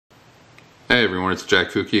Hey everyone, it's Jack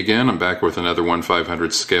Fuki again. I'm back with another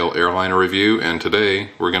 1/500 scale airliner review, and today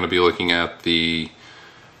we're going to be looking at the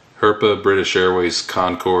Herpa British Airways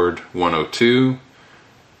Concorde 102.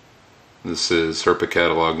 This is Herpa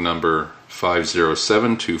catalog number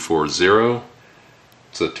 507240.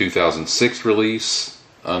 It's a 2006 release,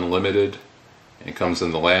 unlimited, and comes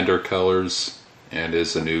in the Lander colors and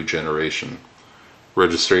is a new generation.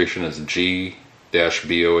 Registration is G-BOAB,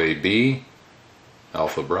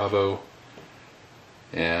 Alpha Bravo.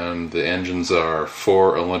 And the engines are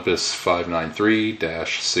 4 Olympus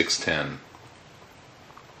 593-610.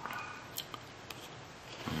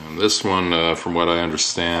 And this one, from what I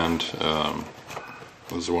understand,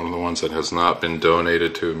 is one of the ones that has not been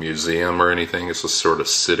donated to a museum or anything. It's just sort of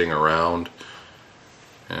sitting around.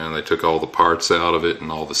 And they took all the parts out of it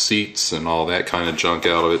and all the seats and all that kind of junk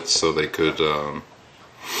out of it so they could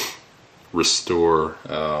restore,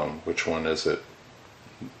 which one is it?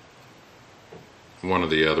 One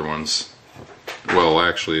of the other ones. Well,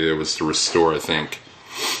 actually it was to restore, I think,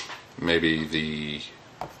 maybe the,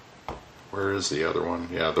 where is the other one?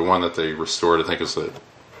 Yeah, the one that they restored, I think is at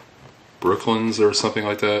Brooklands or something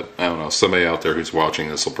like that. I don't know, somebody out there who's watching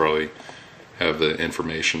this will probably have the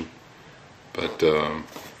information. But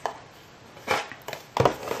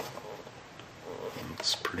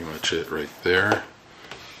that's pretty much it right there.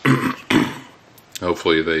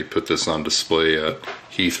 Hopefully they put this on display at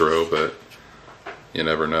Heathrow, but you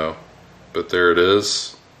never know. But there it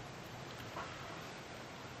is.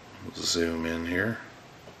 Zoom in here.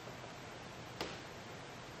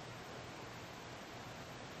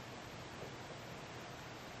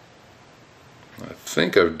 I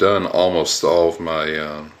think I've done almost all of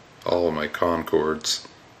my Concordes.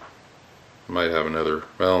 I might have another.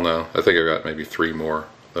 Well, no. I think I've got maybe 3 more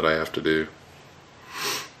that I have to do.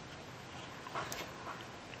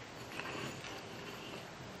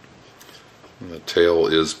 And the tail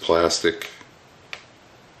is plastic.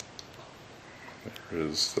 There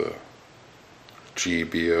is the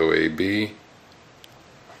G-BOAB.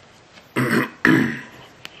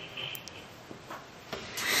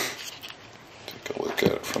 Take a look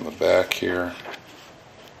at it from the back here.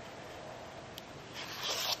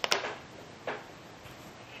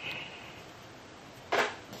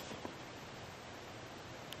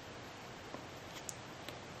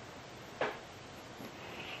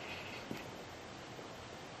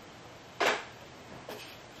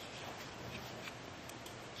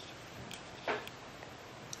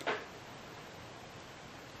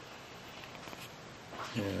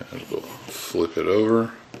 And we'll flip it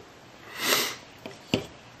over.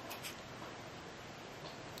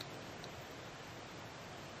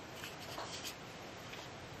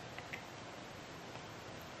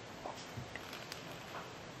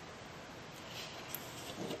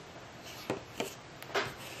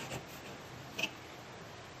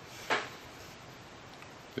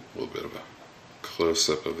 Get a little bit of a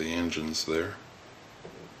close-up of the engines there.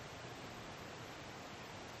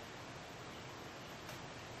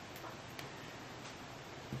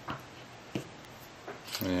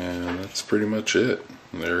 And that's pretty much it.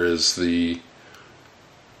 There is the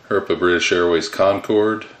Herpa British Airways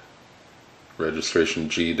Concorde, registration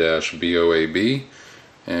G-BOAB.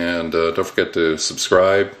 And don't forget to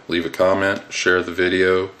subscribe, leave a comment, share the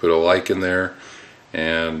video, put a like in there,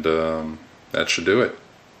 and that should do it.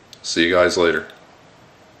 See you guys later.